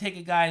to take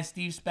a guy in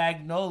Steve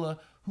Spagnuolo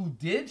who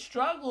did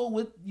struggle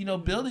with,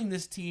 building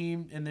this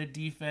team and their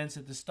defense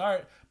at the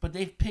start, but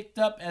they've picked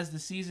up as the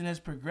season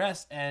has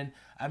progressed. And,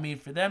 I mean,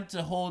 for them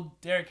to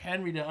hold Derrick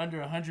Henry to under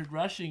 100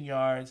 rushing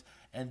yards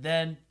and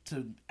then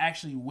to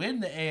actually win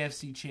the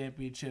AFC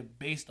Championship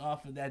based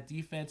off of that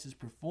defense's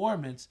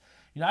performance,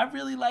 I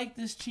really like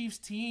this Chiefs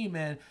team,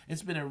 and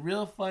it's been a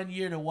real fun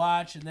year to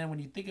watch. And then when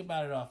you think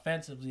about it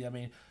offensively, I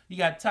mean, you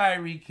got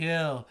Tyreek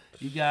Hill,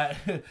 you got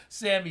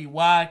Sammy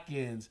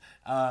Watkins,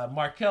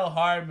 Markel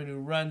Hardman, who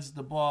runs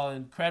the ball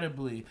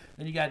incredibly.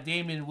 Then you got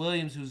Damian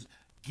Williams, who's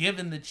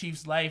given the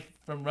Chiefs life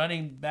from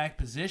running back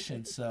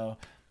position. So,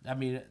 I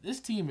mean,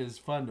 this team is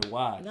fun to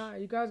watch. Nah,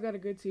 you guys got a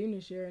good team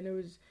this year, and it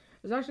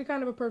was actually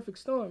kind of a perfect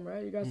storm,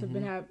 right? You guys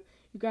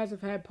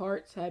have had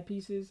parts, had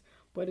pieces,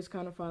 but it's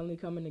kind of finally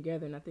coming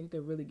together, and I think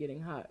they're really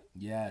getting hot.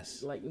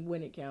 Yes. Like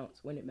when it counts,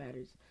 when it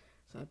matters.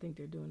 So I think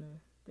they're gonna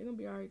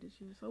be all right this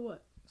year. So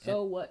what?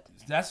 So what?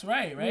 That's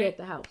right? We at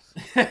the house.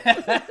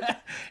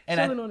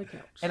 Chilling on the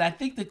couch. And I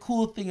think the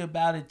cool thing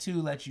about it,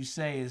 too, let you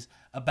say, is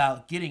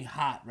about getting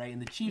hot, right?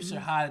 And the Chiefs are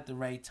hot at the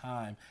right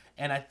time.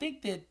 And I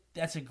think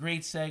that's a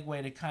great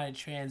segue to kind of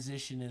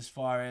transition as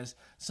far as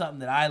something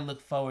that I look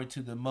forward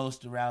to the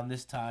most around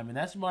this time, and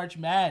that's March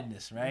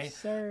Madness, right? Yes,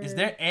 sir. Is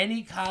there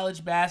any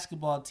college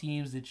basketball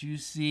teams that you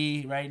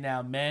see right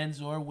now,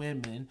 men's or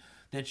women,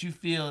 that you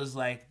feel is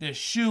like they're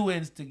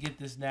shoo-ins to get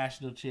this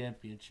national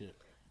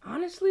championship?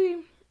 Honestly,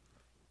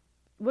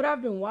 what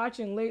I've been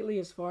watching lately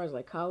as far as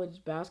like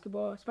college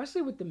basketball,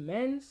 especially with the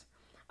men's,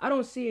 I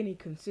don't see any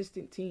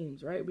consistent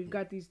teams, right? We've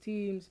got these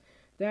teams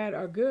that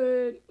are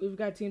good. We've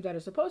got teams that are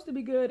supposed to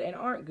be good and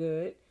aren't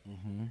good.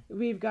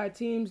 We've got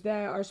teams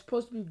that are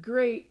supposed to be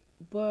great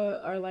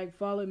but are like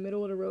falling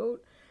middle of the road.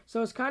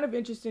 So it's kind of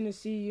interesting to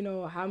see,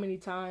 how many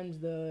times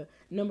the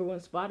number 1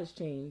 spot has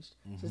changed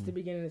since the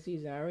beginning of the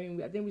season. I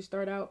mean, I think we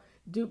start out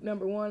Duke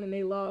number 1 and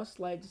they lost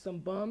like some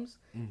bums.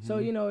 So,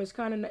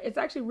 it's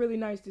actually really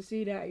nice to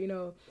see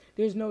that,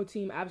 there's no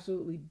team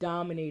absolutely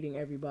dominating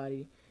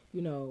everybody,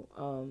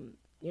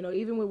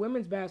 even with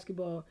women's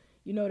basketball.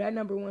 That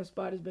number 1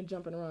 spot has been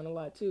jumping around a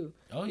lot, too.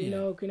 Oh,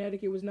 yeah.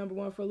 Connecticut was number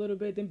 1 for a little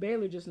bit, then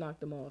Baylor just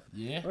knocked them off.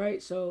 Yeah.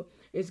 Right? So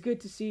it's good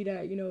to see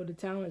that, the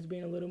talent is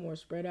being a little more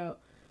spread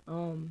out.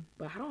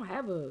 But I don't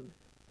have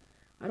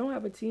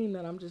a team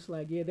that I'm just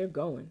like, yeah, they're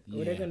going.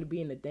 Or they're going to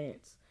be in the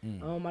dance.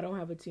 I don't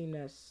have a team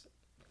that's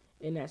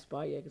in that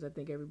spot yet because I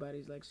think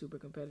everybody's, like, super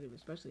competitive,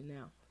 especially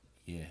now.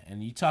 Yeah,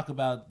 and you talk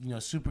about,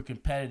 super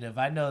competitive.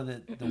 I know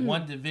that the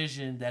one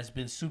division that's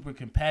been super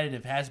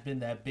competitive has been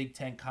that Big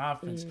Ten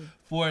Conference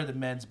for the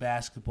men's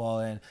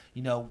basketball. And,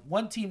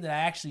 one team that I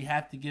actually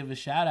have to give a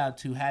shout out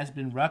to has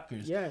been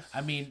Rutgers. Yes.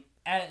 I mean,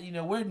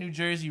 we're New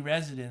Jersey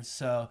residents,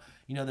 so,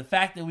 the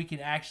fact that we can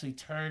actually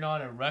turn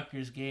on a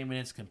Rutgers game and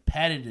it's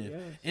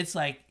competitive, it's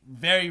like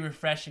very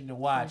refreshing to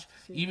watch.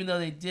 Even though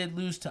they did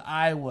lose to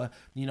Iowa,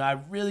 I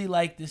really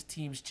like this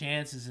team's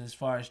chances as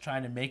far as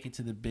trying to make it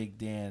to the big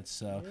dance.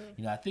 So,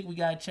 I think we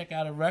got to check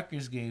out a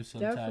Rutgers game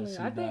sometime.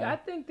 Definitely. I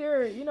think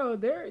they're,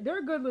 they're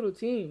a good little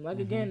team. Like,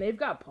 again, they've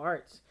got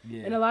parts.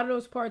 Yeah. And a lot of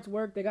those parts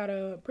work. They got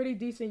a pretty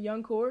decent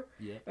young core.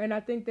 Yeah. And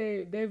I think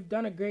they've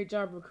done a great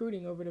job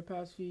recruiting over the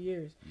past few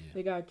years. Yeah.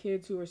 They got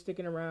kids who are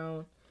sticking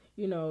around.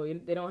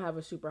 They don't have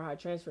a super high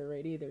transfer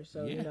rate either.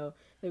 So,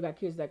 they've got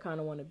kids that kind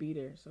of want to be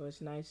there. So it's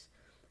nice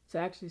to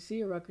actually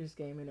see a Rutgers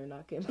game and they're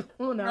not getting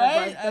blown out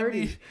Right? by 30.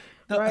 I mean,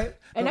 Right?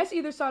 And that's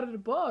either side of the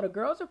ball. The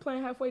girls are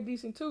playing halfway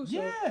decent too. So,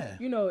 yeah.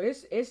 you know,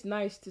 it's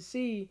nice to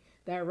see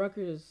that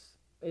Rutgers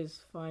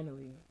is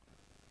finally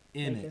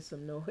making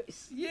some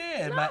noise.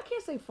 Yeah. No, I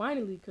can't say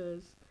finally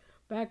because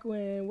back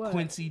when,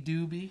 Quincy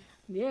Doobie.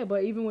 Yeah,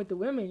 but even with the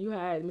women, you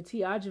had Mattia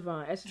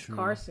Ajavon, Essence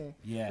Carson.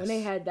 Yes. When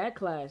they had that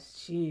class,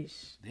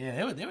 sheesh.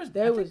 Yeah,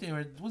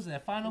 was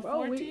that Final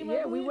Four team?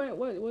 Yeah, we went,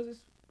 what was it?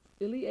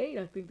 Elite Eight,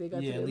 I think they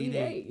got to the Elite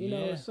Eight. You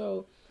know,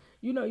 so,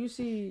 you know, you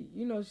see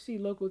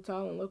local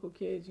talent, local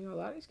kids. You know, a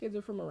lot of these kids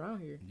are from around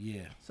here.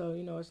 Yeah. So,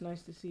 you know, it's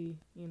nice to see,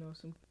 you know,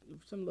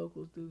 some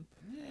locals do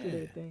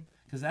their thing.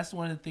 Because that's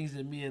one of the things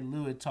that me and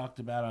Lou had talked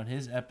about on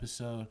his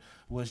episode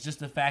was just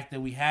the fact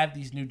that we have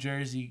these New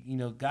Jersey, you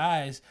know,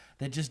 guys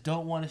that just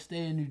don't want to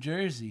stay in New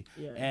Jersey.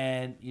 Yeah.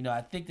 And, you know,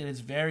 I think that it's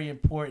very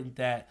important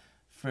that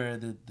for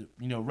the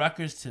you know,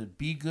 Rutgers to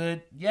be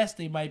good, yes,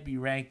 they might be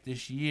ranked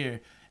this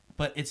year,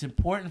 but it's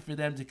important for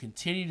them to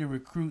continue to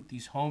recruit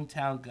these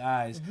hometown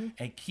guys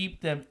and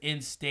keep them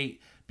in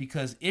state.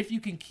 Because if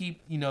you can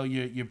keep, you know,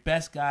 your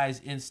best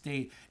guys in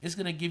state, it's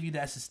going to give you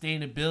that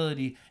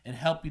sustainability and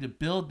help you to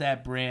build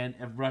that brand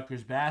of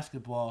Rutgers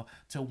basketball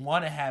to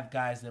want to have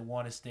guys that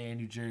want to stay in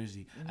New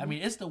Jersey. I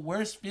mean, it's the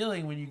worst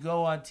feeling when you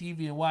go on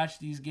TV and watch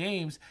these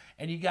games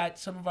and you got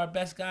some of our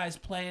best guys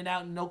playing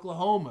out in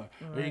Oklahoma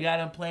or you got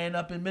them playing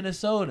up in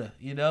Minnesota,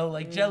 you know,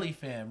 like Jelly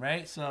Fam,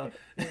 right? So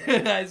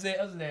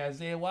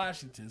Isaiah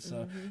Washington.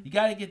 So you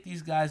got to get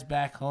these guys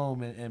back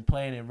home and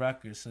playing in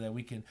Rutgers so that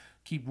we can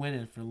keep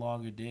winning for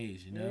longer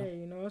days, you know? Yeah,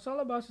 you know, it's all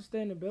about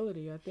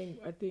sustainability. I think,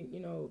 you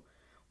know,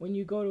 when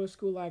you go to a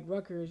school like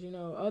Rutgers, you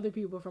know, other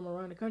people from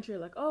around the country are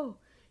like, oh,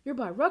 you're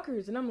by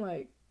Rutgers. And I'm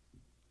like,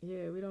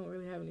 yeah, we don't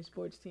really have any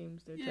sports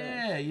teams.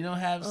 Yeah, you don't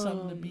have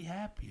something to be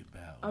happy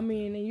about. I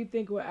mean, and you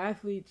think with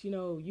athletes, you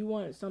know, you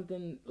want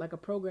something like a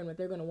program that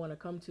they're going to want to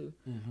come to.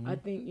 I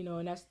think, you know,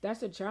 and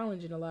that's a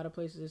challenge in a lot of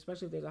places,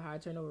 especially if there's a high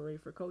turnover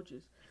rate for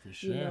coaches. For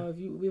sure. You know,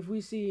 if we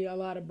see a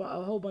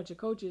whole bunch of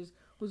coaches,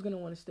 who's going to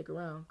want to stick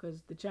around?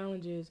 Because the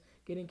challenge is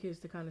getting kids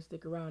to kind of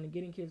stick around and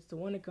getting kids to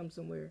want to come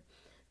somewhere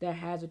that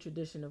has a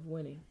tradition of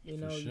winning. You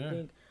know, you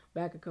think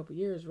back a couple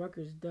years,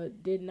 Rutgers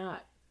did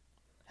not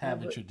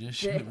have a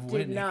tradition of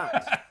winning. Did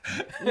not.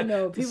 You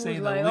know, people was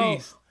like, oh,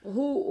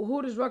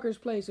 who does Rutgers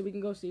play so we can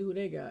go see who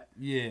they got?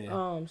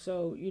 Yeah.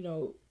 So, you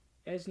know,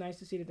 it's nice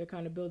to see that they're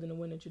kind of building a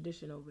winning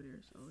tradition over there.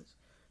 So it's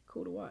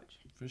cool to watch.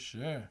 For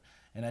sure.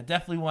 And I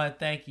definitely want to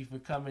thank you for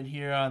coming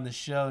here on the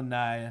show,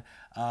 Naya.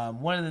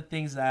 One of the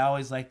things that I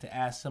always like to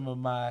ask some of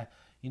my,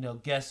 you know,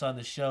 guests on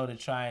the show to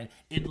try and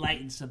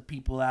enlighten some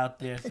people out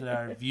there to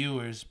our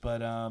viewers.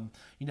 But,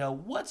 you know,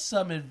 what's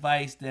some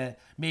advice that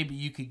maybe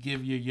you could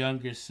give your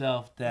younger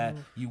self that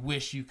you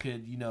wish you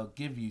could, you know,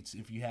 give you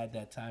if you had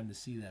that time to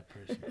see that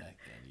person back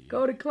then?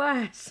 Go to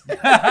class. Go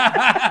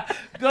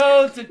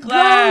to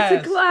class. Go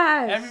to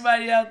class.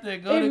 Everybody out there,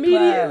 go to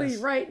class. Immediately,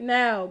 right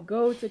now,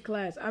 go to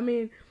class. I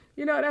mean,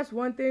 you know, that's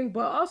one thing,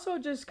 but also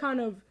just kind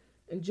of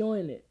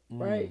enjoying it,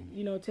 right?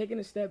 You know, taking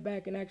a step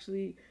back and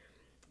actually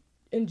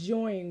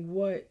enjoying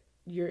what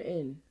you're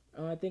in.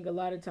 I think a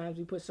lot of times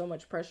we put so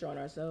much pressure on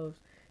ourselves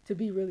to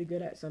be really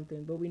good at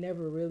something, but we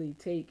never really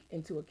take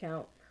into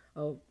account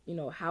of, you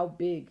know, how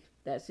big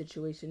that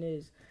situation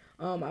is.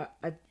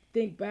 I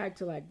think back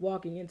to like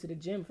walking into the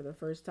gym for the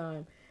first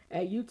time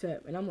at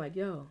UTEP, and I'm like,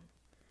 yo,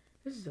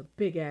 this is a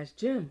big ass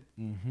gym.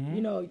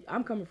 You know,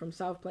 I'm coming from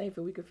South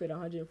Plainfield. We could fit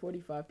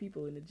 145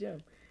 people in the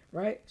gym,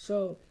 right?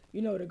 So,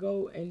 you know, to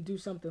go and do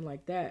something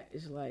like that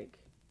is like,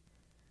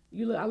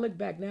 I look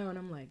back now and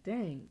I'm like,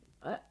 dang,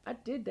 I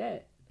did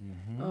that.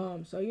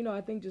 So, you know,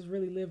 I think just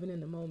really living in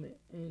the moment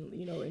and,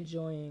 you know,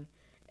 enjoying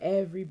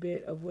every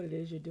bit of what it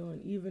is you're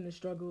doing, even the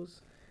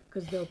struggles,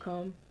 because they'll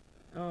come.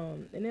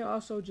 And then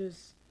also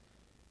just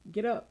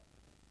get up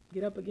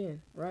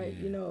again, right?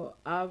 Yeah.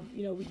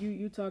 You know,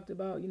 you talked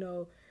about, you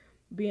know,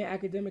 being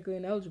academically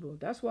ineligible.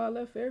 That's why I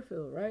left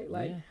Fairfield, right?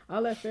 Like, I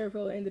left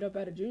Fairfield and ended up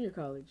at a junior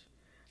college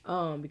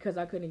because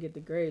I couldn't get the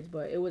grades.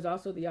 But it was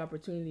also the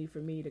opportunity for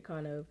me to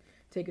kind of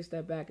take a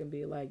step back and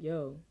be like,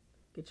 yo,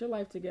 get your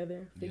life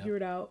together, figure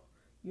it out,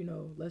 you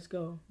know, let's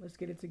go, let's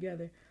get it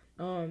together.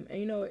 And,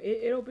 you know,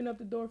 it opened up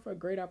the door for a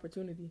great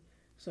opportunity.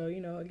 So,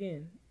 you know,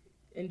 again,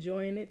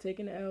 enjoying it,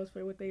 taking the L's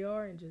for what they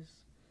are, and just,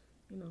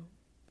 you know,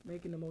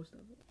 making the most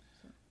of it.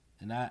 So.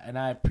 And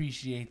I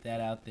appreciate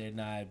that out there,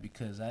 Nye,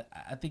 because I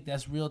think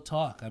that's real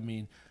talk. I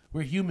mean,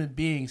 we're human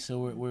beings, so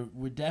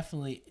we're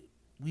definitely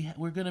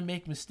we're gonna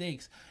make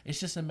mistakes. It's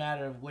just a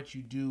matter of what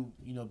you do,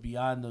 you know,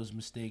 beyond those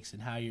mistakes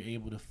and how you're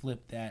able to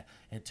flip that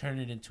and turn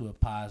it into a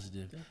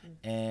positive. Definitely.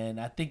 And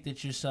I think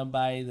that you're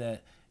somebody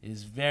that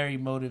is very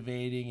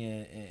motivating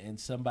and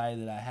somebody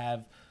that I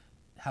have,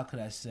 how could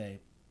I say,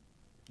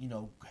 you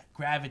know,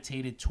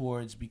 gravitated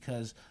towards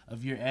because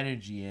of your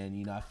energy. And,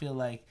 you know, I feel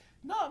like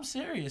No, I'm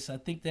serious. I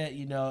think that,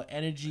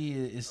 energy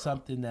is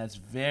something that's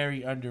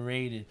very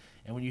underrated.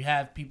 And when you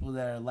have people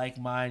that are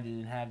like-minded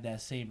and have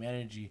that same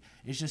energy,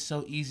 it's just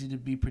so easy to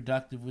be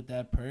productive with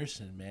that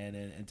person, man,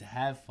 and to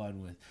have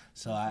fun with.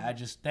 So I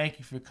just thank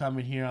you for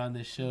coming here on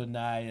this show,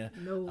 Naya.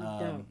 No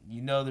doubt.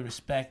 You know the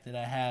respect that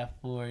I have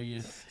for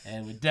you,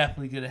 and we're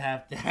definitely going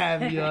to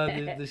have you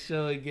on the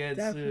show again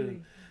soon.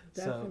 Definitely.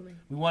 So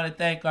we want to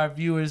thank our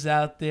viewers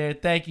out there.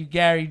 Thank you,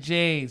 Gary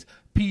James,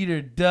 Peter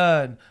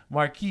Dunn,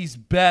 Marquise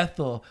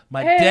Bethel,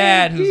 my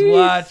dad who's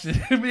watching.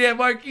 Yeah,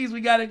 Marquise,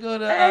 we got to go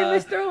to... Hey,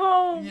 Mr.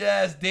 Holmes.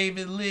 Yes,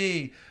 David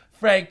Lee,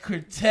 Frank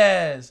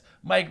Cortez,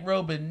 Mike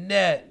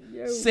Robinette,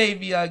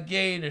 Savion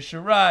Gaynor,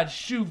 Sherrod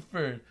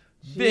Shuford,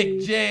 Vic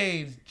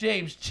James,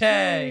 James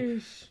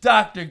Chang,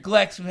 Dr.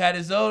 Glex, who had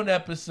his own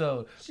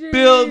episode,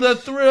 Bill the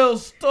Thrill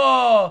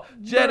Stall,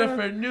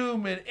 Jennifer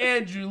Newman,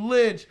 Andrew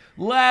Lynch,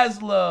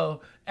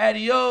 Laszlo,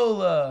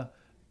 Adiola,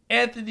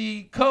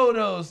 Anthony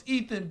Kodos,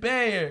 Ethan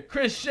Bayer,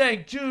 Chris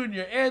Shank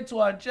Jr.,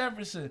 Antoine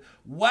Jefferson.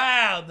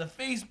 Wow, the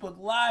Facebook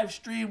live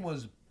stream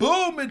was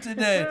booming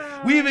today.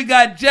 We even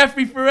got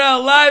Jeffrey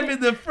Farrell live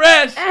in the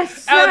fresh out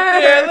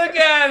there. Look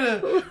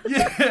at him.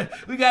 Yeah,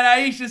 we got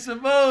Aisha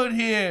Simone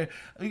here.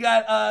 We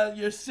got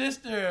your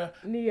sister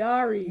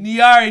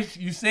Niari.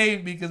 You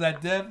saved me because I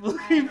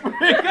definitely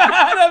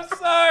forgot. I'm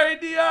sorry,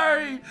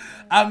 Niari.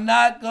 I'm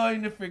not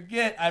going to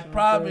forget. I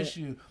promise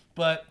you.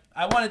 But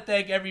I want to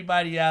thank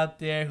everybody out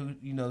there who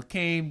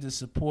came to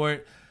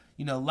support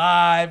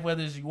live,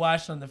 whether you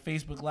watched on the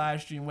Facebook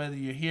live stream, whether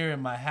you're here in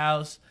my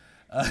house,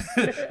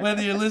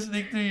 whether you're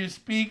listening through your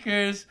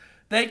speakers.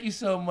 Thank you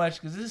so much,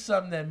 because this is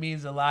something that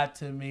means a lot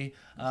to me.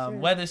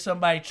 Whether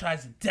somebody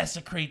tries to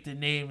desecrate the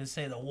name and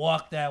say the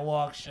Walk That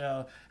Walk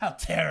show, how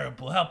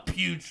terrible, how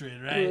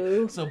putrid, right?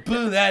 Boo. So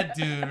boo that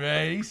dude,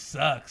 right? He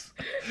sucks.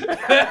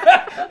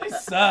 He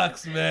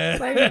sucks, man.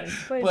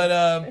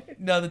 But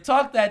the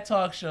Talk That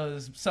Talk show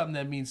is something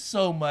that means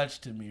so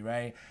much to me,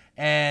 right?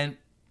 And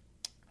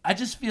I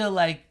just feel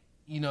like,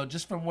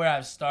 just from where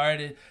I've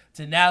started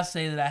to now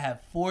say that I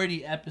have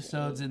 40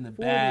 episodes in the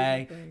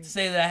bag, to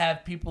say that I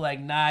have people like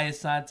Naya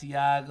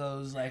Santiago,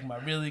 who's like my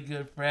really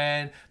good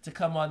friend, to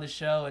come on the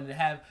show and to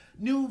have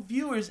new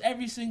viewers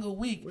every single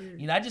week.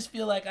 I just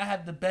feel like I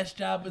have the best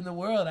job in the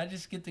world. I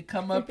just get to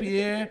come up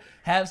here,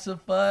 have some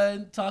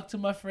fun, talk to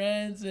my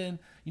friends, and,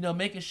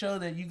 make a show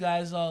that you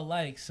guys all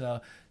like.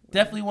 So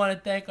definitely want to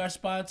thank our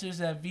sponsors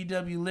at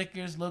VW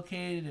Liquors,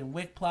 located in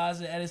Wick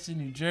Plaza, Edison,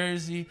 New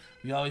Jersey.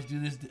 We always do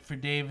this for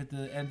Dave at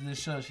the end of the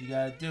show, so you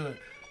got to do it.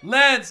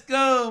 Let's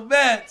go,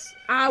 Mets!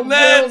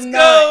 Let's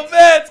go,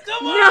 Mets!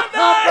 Come on,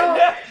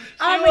 man!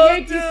 I'm a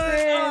Yankees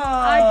fan.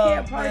 I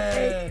can't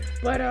partake.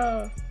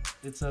 But,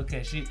 it's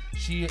okay.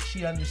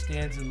 She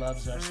understands and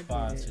loves our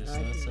sponsors,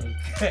 so it's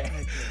okay.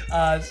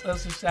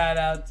 So shout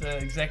out to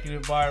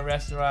Executive Bar and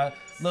Restaurant,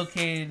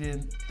 located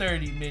in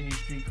 30 Minion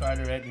Street,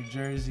 Carteret, New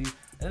Jersey.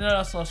 And then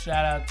also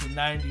shout out to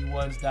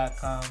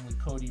 91s.com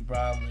with Cody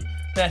Bromley.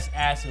 Best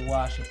acid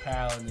wash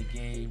apparel in the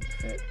game.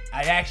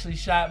 I actually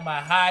shot my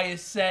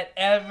highest set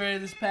ever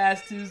this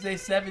past Tuesday,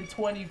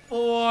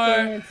 724.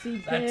 I'm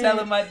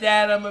telling my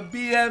dad I'm a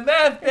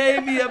BMF,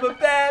 baby. I'm a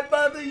bad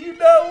mother, you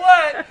know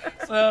what?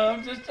 So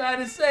I'm just trying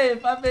to say,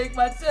 if I make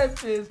my 10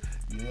 pins,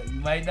 you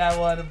might not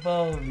want to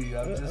bowl me.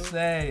 I'm just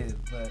saying.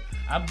 But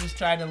I'm just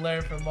trying to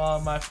learn from all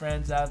my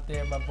friends out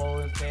there, my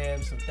bowling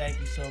fans. So thank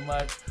you so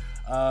much.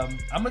 I'm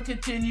going to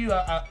continue.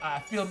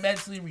 I feel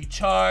mentally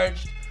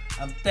recharged.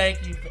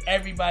 Thank you for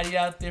everybody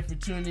out there for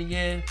tuning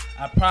in.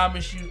 I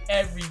promise you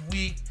every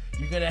week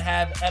you're going to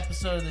have an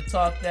episode of the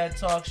Talk That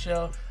Talk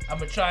show. I'm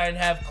going to try and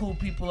have cool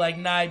people like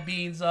Nye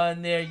Beans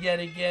on there yet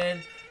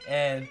again.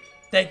 And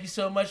thank you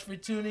so much for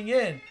tuning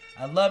in.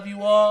 I love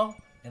you all,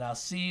 and I'll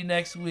see you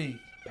next week.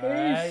 Peace. All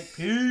right,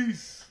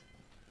 peace.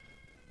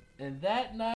 And that night.